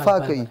دفاع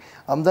کوي.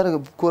 همدارنګه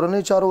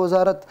کورنۍ چارو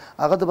وزارت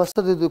هغه د بسته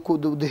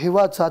د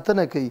هیواد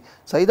ساتنه کوي.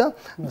 صحیح ده.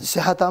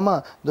 صحت عامه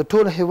د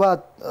ټول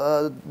هیواد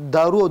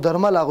دارو او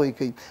درمل هغوی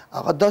کوي.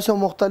 هغه داسې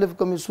مختلف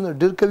کمیسیون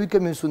ډېر قوي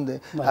کمیسیون دی.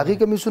 هغې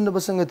کمیسیون نه به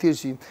څنګه تېر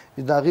شي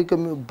د هغې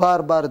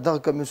بار بار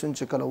دغه کمیسیون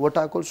چې کله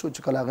وټاکل شو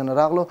چې کله هغې نه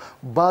راغلو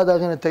بعد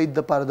هغې نه تایید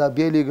دپاره دا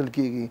بیا لیږل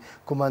کېږي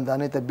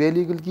قومندانۍ ته بیا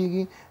لیږل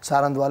کېږي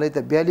څارندوالۍ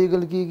ته بیا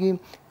لیږل کېږي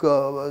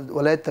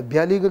ولایت ته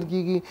بیا لیږل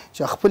کېږي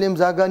چې خپل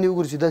امضاګانې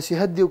وګوري چې دا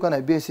صحت دی او که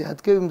نه بیا صحت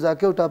کوي امضا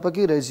کوي او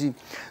ټاپکې راځي.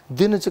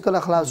 دې نه چې کله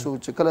خلاص شو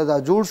چې کله دا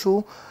جوړ شو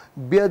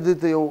بیا دې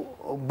ته یو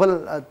بل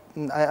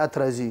آیت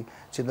راځي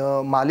چې د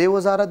مالیې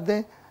وزارت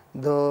دی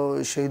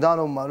د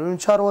شهیدانو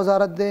معلولینو چارو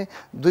وزارت دی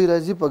دوی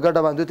راځي په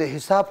ګډه باندې ته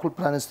حساب خپل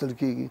پرانستل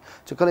کېږي.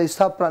 چې کله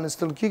حساب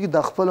پرانستل کېږي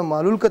د خپل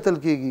معلول کتل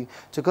کېږي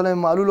چې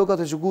کله معلول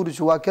وکتل چې ګوري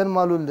چې واقعا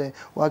معلول دی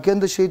واقعا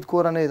د شهید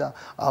کورنۍ ده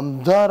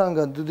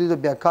همدارنګه د دوی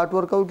د بیا کارت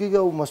ورکول کېږي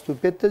او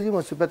مستوفیت ته ځي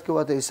مستوفیت کې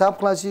ورته حساب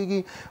خلاصېږي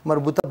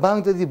مربوطه بانک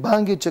ته ځي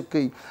بانک یې چک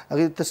کوي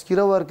هغې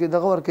تذکیره ورکوي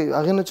دغه ورکوي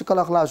هغې نه چې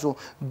کله خلاص شو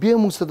بیا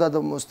موږ څه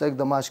د مستحق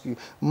د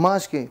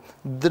معاش کې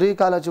 3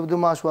 کاله چې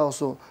د معاش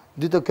واخیستو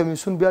دې ته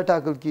کمیسیون بیا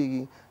ټاکل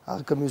کېږي.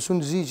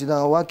 کمیسیون ځي چې دا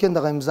واقعا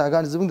دغه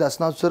امضاګانې زموږ د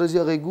اسنادو سره ځي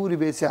هغې ګوري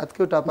بیا صحت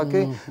کوي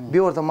ټاپکې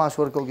بیا ورته معاش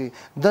ورکوي.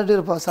 دا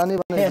ډېر په اسانۍ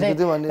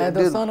باندې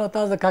دوستانو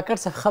تاسو د کاکړ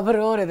څخه خبرې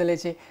واورېدلې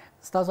چې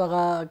ستاسو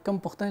هغه کم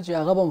پوښتنې چې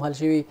هغه به هم حل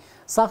شوي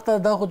سخته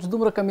دا خو چې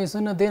دومره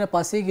کمیسیونونه دی نه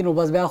پاسېږي نو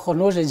بس بیا خو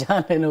نوش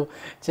جان دی نو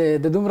چې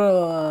د دومره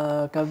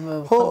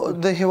خو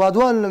د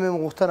هیوادوالو نه مې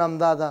غوښتنه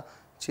همدا ده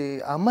چې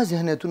عامه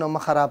ذهنیتونه مه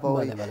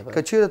خرابوئ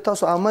که چیرې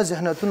تاسو عامه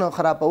ذهنیتونه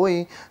خرابوئ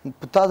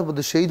تاسو به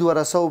د شهید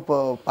ورثو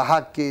په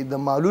حق کې د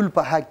معلول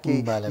په حق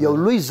کې یو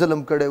لوی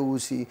ظلم کړی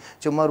اوسي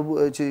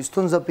چې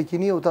ستونزه پکې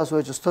نه وي او تاسو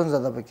وایئ چې ستونزه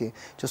ده پکې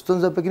چې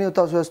ستونزه پکې نه وي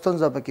تاسو وایئ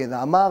ستونزه پکې ده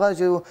هماغه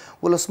چې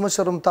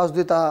ولسمشر هم تاسو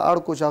دې ته اړ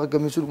کړو چې هغه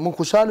کمیسیون موږ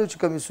خوشحاله یو چې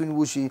کمیسیون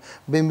وشي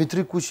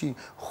بیومیټریک وشي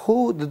خو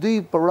د دوی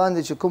په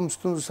وړاندې چې کوم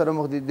ستونزو سره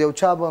مخ دي د یو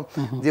چا به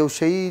د یو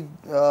شهید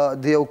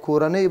د یو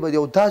کورنۍ به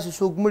یو داسې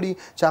څوک مړي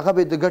چې هغه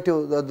به د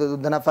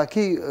ګټې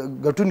نفاقي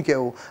ګټونکی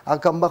و هغه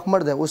کمبخت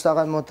مړ دی اوس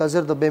هغه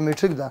منتظر د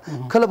بیومیټریک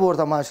ده کله به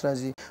ورته معاش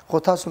راځي خو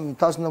تاسو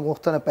نه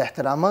غوښتنه په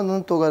احترامانه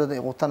توګه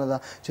غوښتنه ده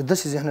چې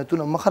داسې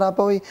ذهنیتونه مه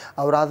خرابوئ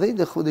او راځئ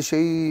د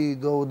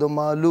شهید او د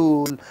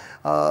معلول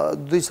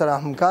دوی سره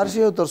همکار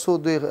شي او تر څو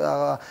دوی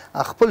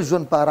خپل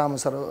ژوند په ارامه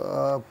سره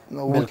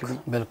وکړي.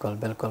 بالکل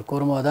بالکل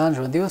کور مو ودان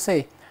ژوندي اوسئ.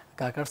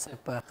 کاکړ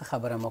صاحب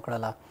خبره مو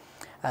کړله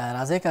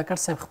راځئ کاکړ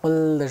صاحب خپل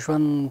د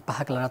ژوند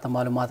په هکله راته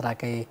معلومات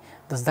راکوئ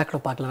د زده کړو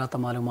په هکله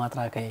راته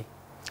معلومات راکوئ.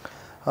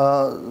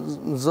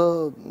 زه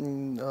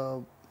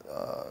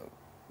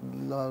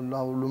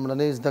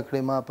لومړنۍ زده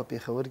کړې ما په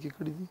پېښور کې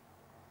کړې دي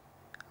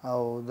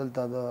او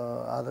دلته د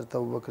حضرت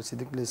ابوبکر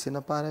صدیق لیسې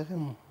نه فارغ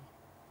یم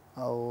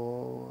او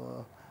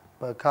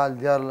په کال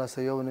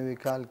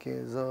 1991 کال کې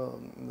زه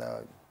د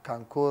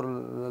کانکور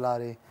له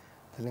لارې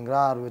د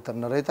ننګرهار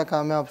ویترنرۍ ته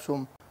کامیاب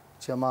شوم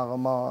چې هماغه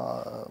ما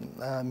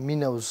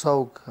مینه او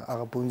ذوق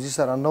هغه پونځي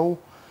سره نه و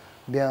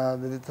بیا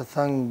د دې ته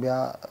څنګ بیا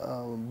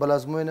بله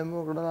ازموینه مې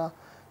وکړله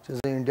چې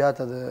زه انډیا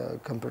ته د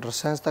کمپیوټر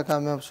ساینس ته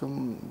کامیاب شوم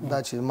دا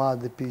چې ما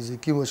د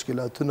فزیکي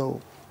مشکلاتونه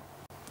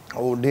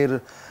او ډېر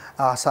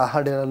ساحه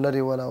ډېره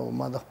لرې وله او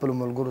ما د خپلو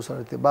ملګرو سره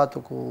ارتباط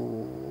وکړو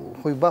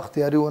خو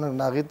اختیاري ونه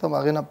هغې ته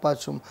هغې نه پات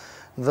شوم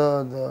زه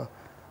د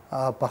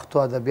پښتو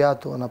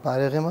ادبیاتو نه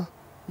فارغ یم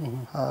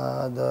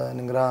د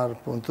ننګرهار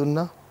پوهنتون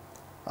نه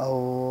او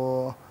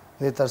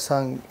دې تر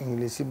څنګ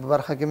انګلیسي په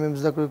برخه کې مې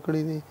زده کړې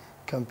کړي دي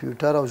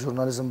کمپیوټر او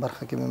ژورنالیزم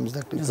برخه کې مې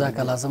زده کړې جزاک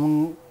الله زموږ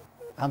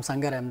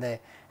همسنګر هم دی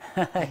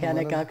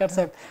یعنی کاکړ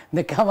صاحب د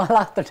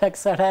کمالاتو ډک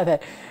سړی دی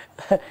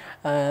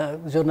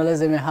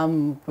ژورنالیزم یې هم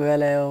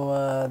ویلی او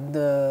د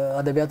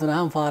ادبیاتو نه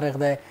هم فارغ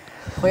دی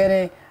خو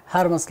یعنې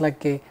هر مسلک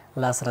کې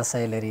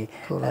لاسرسی لري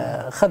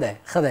ښه دی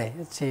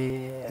چې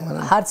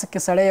هر څه کې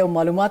سړی یو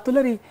معلومات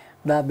ولري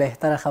دا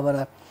بهتره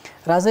خبره.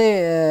 راځئ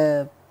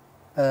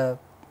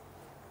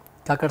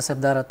کاکړ صاحب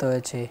دا راته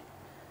وایي چې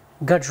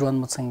ګډ ژوند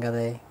مو څنګه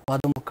دی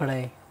واده مو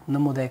کړی نه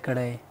مو دی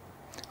کړی؟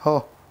 هو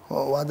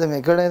واده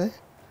مې کړی دی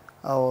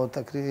او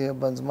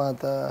تقریبا زما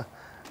ته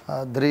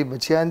 3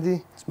 بچیان دي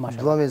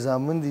 2 مې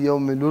زامن دي یو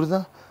مې لور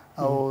ده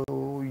او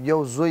یو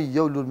زوی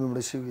یو لور مې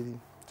مړه شوي دي.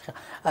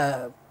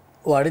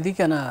 واړه دي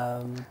که نه؟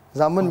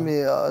 زامن مې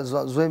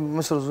زوی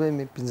مشر زوی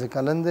مې 15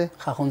 کلن دی.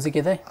 ښوونځي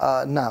کې دی؟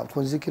 نه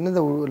ښوونځي کې نه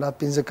دی لا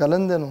 15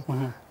 کلن دی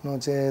نو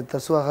چې تر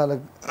څو هغه لږ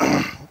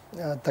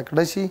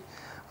تکړه شي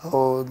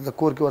او د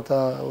کور کې ورته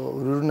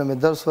ورورونه مې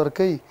درس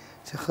ورکوي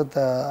چې ښه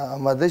ته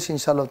آماده شي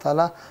انشاءالله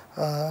تعالی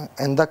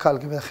آینده کال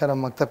کې به خیره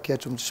مکتب کې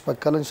اچوم چې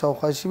 6 کلن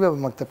شاوخوا شي بیا به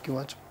مکتب کې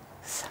واچوم.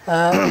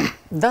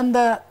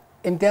 دنده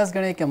امتیاز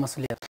ګڼئ که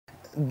مسؤلیت؟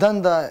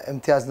 دنده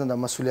امتیاز نه ده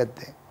مسؤلیت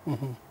دی.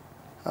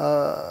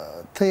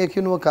 ته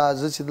یقین وکړه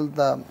زه چې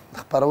دلته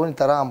خپرونې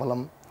ته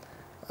راغلم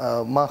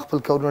ما خپل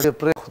کارونه ډېر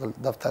پرېښودل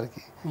دفتر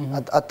کې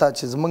حتی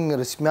چې زموږ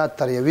رسمیات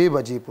تر 1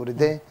 بجې پورې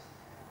دی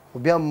خو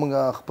بیا موږ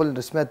خپل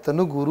رسمیات ته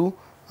نه ګورو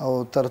او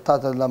تر تا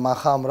ته له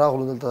ماښام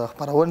راغلو دلته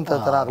خپرونې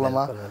ته راغلم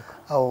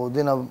او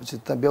دې نه چې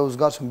بیا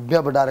اوسګار شم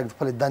بیا به ډایرکټ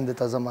خپلې دندې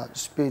ته ځم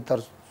شپې تر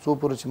څو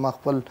پورې چې ما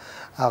خپل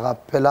هغه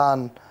پلان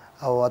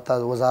او حتی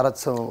وزارت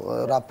څه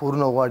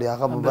راپورونه غواړي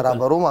هغه به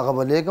برابروم هغه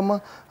به لیږم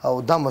او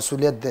دا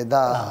مسؤلیت دی.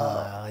 دا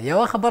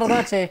یوه خبره ده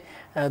چې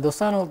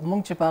دوستانو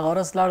موږ چې په هغه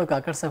ورځ لاړو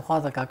کاکړ صاحب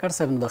خواته کاکړ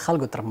صاحب د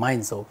خلکو تر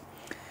منځ و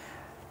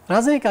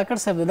راځئ کاکړ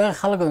صاحب د دغه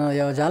خلکو نه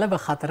یوه جالبه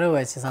خاطره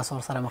ووایئ چې تاسو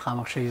ورسره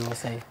مخامخ شوي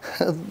اوسئ.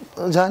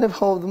 جالب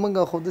خو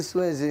موږ خو داسې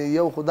وایي چې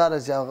یو خو دا ده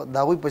چې د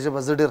هغوی په ژبه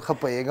زه ډېر ښه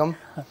پوهېږم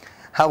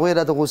هغوی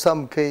راته غوسه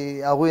هم کوي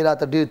هغوی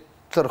راته ډېر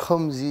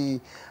ترخم ځي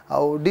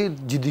او ډېر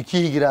جدي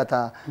کېږي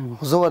راته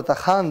خو زه ورته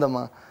خاندم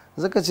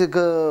ځکه چې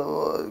که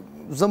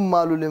زه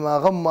معلول یم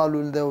هغه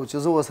معلول دی او چې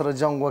زه ورسره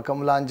جنګ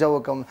وکړم لانجه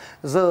وکړم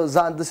زه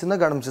ځان داسې نه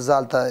ګڼم چې زه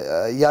هلته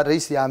یا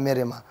رئیس یا امیر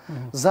یم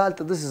زه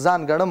هلته داسې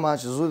ځان ګڼم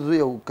چې زه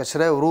یو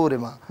کشری ورور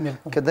یم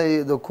که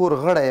د کور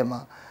غړی یم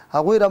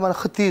هغوی راباندې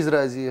ښه تیز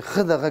راځي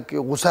ښه دغه کوي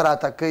غوسه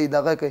راته کوي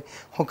دغه کوي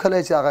خو کله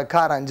چې هغه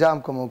کار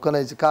انجام کړم او کله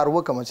چې کار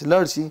وکړم چې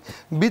لړ شي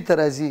بیرته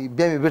راځي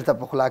بیا مې بیرته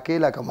په خوله کوي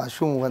لکه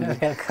ماشوم غوندې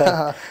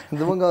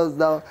زموږ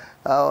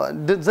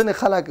ځینې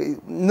خلک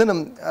نن هم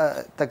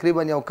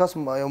تقریبا یو کس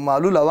یو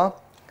معلوله وه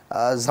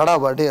زړه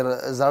وه ډېر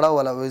زړه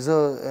وله وایي زه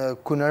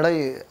کونړۍ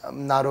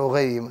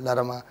ناروغۍ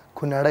لرم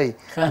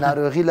کونړۍ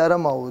ناروغي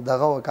لرم او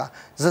دغه وکړه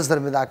زه زر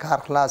مې دا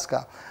کار خلاص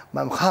کړه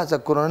ما خاصه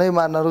کورنۍ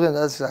ما ناروغي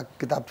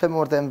کتابچه مې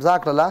ورته امضا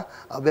کړله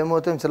او بیا مې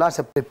ورته ویم چې لاړ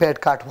شه پریپیډ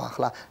کارت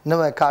واخله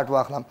نوی کارت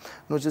واخلم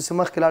نو چې څه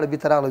مخکې لاړه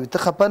بېرته راغله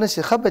ته خفه نه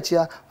شې ښه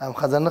بچیه وایم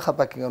ښځه نه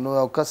خفه کېږم نو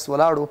یو کس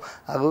ولاړو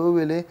هغه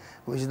وویلې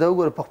وایي چې دا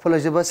وګوره په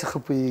خپله ژبه هسې ښه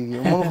پوهېږي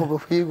موږ خو به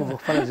پوهېږو په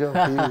خپله ژبه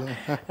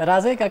پوهېږو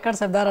راځئ کاکړ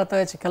صاحب دا راته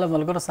وایه چې کله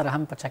ملګرو سره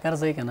هم په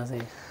چکر ځئ که نه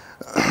ځئ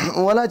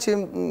والا چې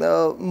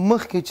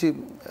مخکې چې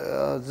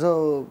زه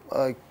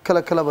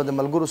کله کله به د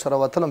ملګرو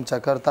سره وتلم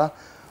چکر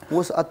ته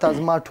اوس حتی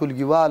زما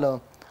ټولګیواله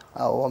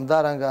او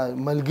همدارنګه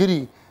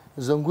ملګري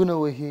زنګونه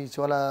وهي چې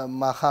والا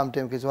ماښام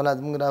ټایم کې چې والا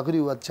زموږ راغلي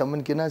وو چمن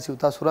کې ناست یو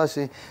تاسو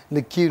راشئ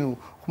لږ کښېنو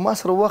خو ما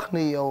سره وخت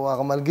نه وي او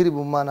هغه ملګري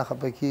به ما نه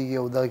خفه کېږي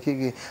او دغه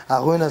کېږي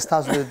هغوی نه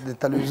ستاسو د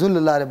تلویزیون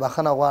له لارې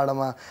بخښنه غواړم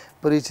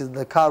پرې چې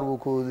د کار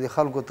وکړو د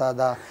خلکو ته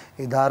دا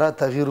اداره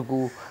تغییر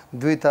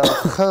کړو دوی ته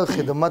ښه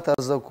خدمت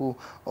عرضه کړو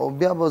او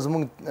بیا به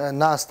زموږ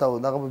ناسته او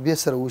دغه به بیا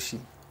سره وشي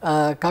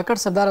کاکړ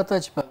صاحب دا راته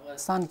وایه چې په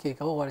افغانستان کې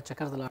که وغواړئ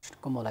چکر ته لاړ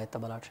شئ کوم ولایت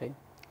ته به لاړ شئ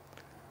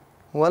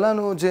ولا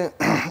نو چې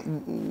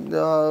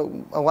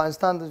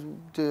افغانستان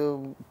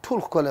ټول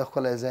ښکلی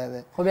ښکلی ځای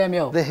دی خو بیا هم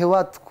یو د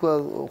هېواد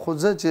خو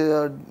زه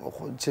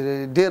چې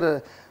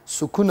ډېره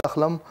سکون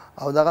اخلم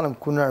او دغه نم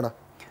کونړ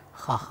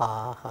ښه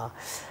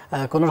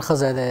کونړ ښه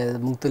ځای دی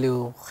موږ تللي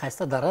وو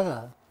ښایسته دره ده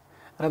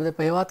رب دې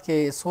په هېواد کې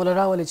سوله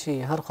راولي چې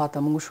هر خوا ته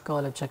موږ وشو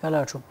کولی چکر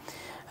لاړ شو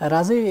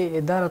راځئ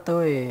دا راته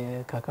وایي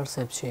کاکړ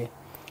صاحب چې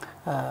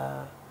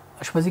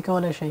اشپزي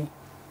کولی شئ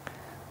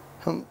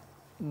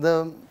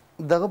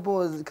دغه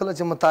په کله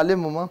چې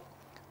متعلم وم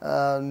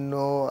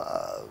نو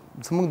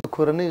زموږ د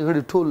کورنۍ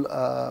غړي ټول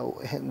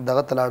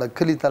دغه ته لاړه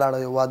کلي ته لاړه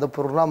یو واده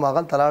پروګرام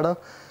هغلته لاړه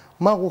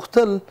ما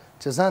غوښتل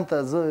چې ځان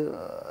ته زه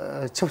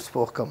چپس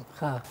پوخ کړم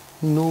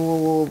نو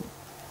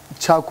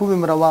چاکو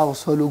مې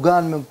راواغوست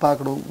الوګان مې پاک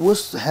کړو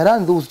اوس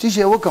حیران د اوس څه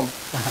شی وکړم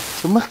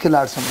چې مخکې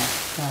لاړ شم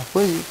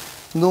وایي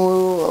نو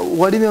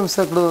غوړي مې هم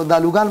څه کړو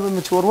دا الوګان به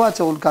مې چې ور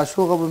واچول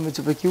کاشوغه به مې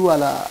چې پکې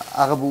وواله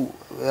هغه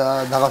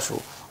به دغه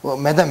شو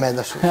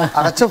میده شو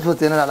هغه چپ به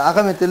ترې نه راغله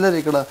هغه مې ترې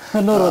لرې کړه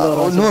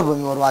نور به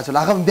مې ور واچول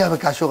هغه بیا به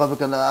کاشوغه به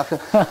کړله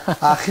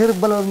اخر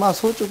بله ورځ ما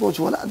سوچ وکړو چې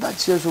ولا دا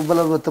څه شو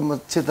بله ورځ ته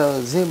چې ته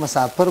ځې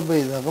مسافر به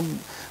یې دغه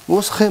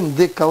اوس ښه یم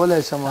دیګ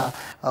کولی شم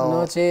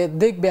نو چې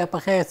دیګ بیا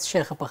پخی څه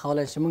شی ښه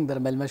پخولی شي موږ در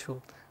مېلمه شو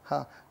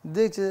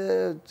دیګ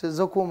چې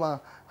زه کومه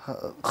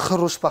ښه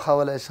روش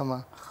پخولی شم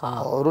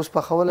او روش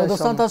پخولی شم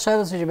دوستان تاسو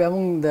شاید چې بیا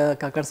موږ د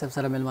کاکړ صاحب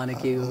سره مېلمانه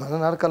کېږو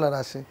مننه هر کله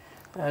راشئ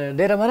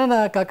ډیره مننه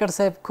کاکړ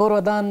صاحب کور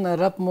ودان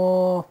رب مو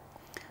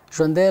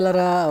ژوندی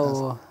لره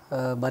او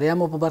بریا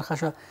مو په برخه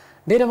شه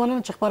ډیره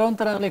مننه چې خپرونې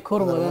ته راغلی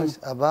کور ودان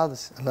اباد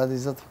الله دې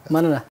عزت وکړي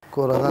مننه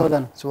کور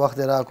ودان چې وخت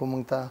یې راکړو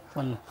موږ ته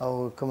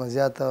او کومه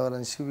زیاته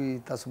رن شوي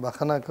تاسو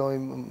بخښنه کوئ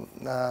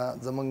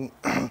زموږ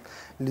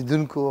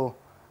لیدونکو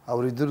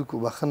اورېدونکو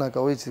بخښنه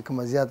کوئ چې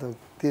کومه زیاته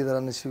تېز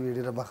رانه شوي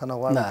ډېره بخښنه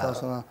غواړم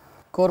تاسو نه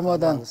کور مو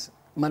ودان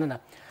مننه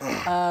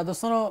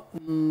دوستانو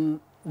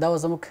دا و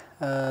زموږ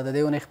د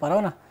دې اونۍ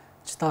خپرونه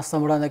چې تاسو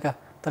ته وړاندې کړه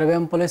تر بیا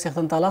هم پولیس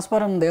یختن ته لاس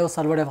سپارم د یو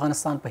سرلوړي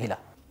افغانستان په هیله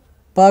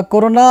په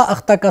کورونا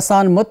اخته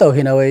کسان مه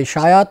توهینوئ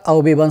شایعات او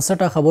بې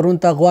بنسټه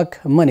خبرونو ته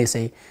غوږ مه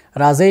نیسئ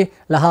راځئ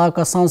له هغه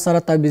کسانو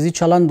سره تبعیضي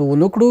چلند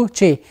ونه کړو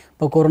چې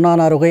په کورونا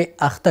ناروغۍ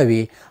اخته وي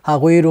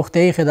هغوی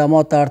روغتیایي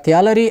خدماتو ته اړتیا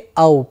لري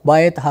او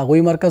باید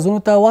هغوی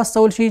مرکزونو ته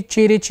واستول شي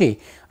چیرې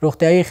چې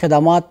روغتیایي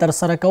خدمات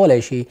ترسره کولی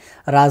شي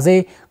راځئ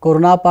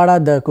کورونا په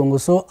اړه د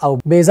کنګوسو او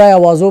بې ځایه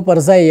اوازو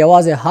پر ځای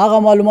یوازې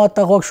هغه معلومات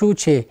ته غوږ شو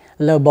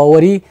چې له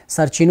باوري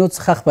سرچینو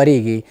څخه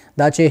خپریږي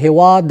دا چې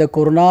هیواد د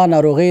کورونا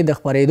ناروغۍ د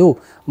خپرېدو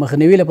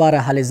مخنیوي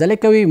لپاره هلې ځلې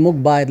کوي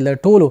موږ باید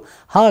له ټولو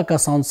هغه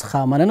کسانو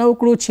څخه مننه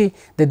وکړو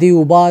چې د دې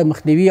وبا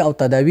مخنیوي او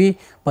تداوي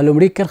په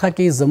لومړي کرښه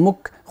کې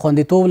زموږ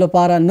خوندیتوب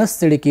لپاره نه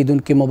ستړي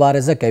کیدونکې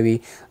مبارزه کوي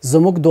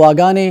زموږ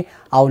دعاګانې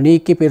او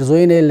نیکې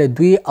پیرزوینې له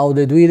دوی او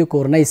د دوی د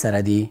کورنۍ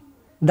سره دي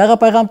دغه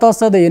پیغام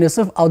تاسو ته د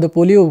یونیسف او د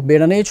پولیو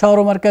بیړنۍ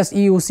چارو مرکز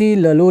EOC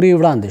له لوري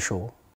وړاندې شو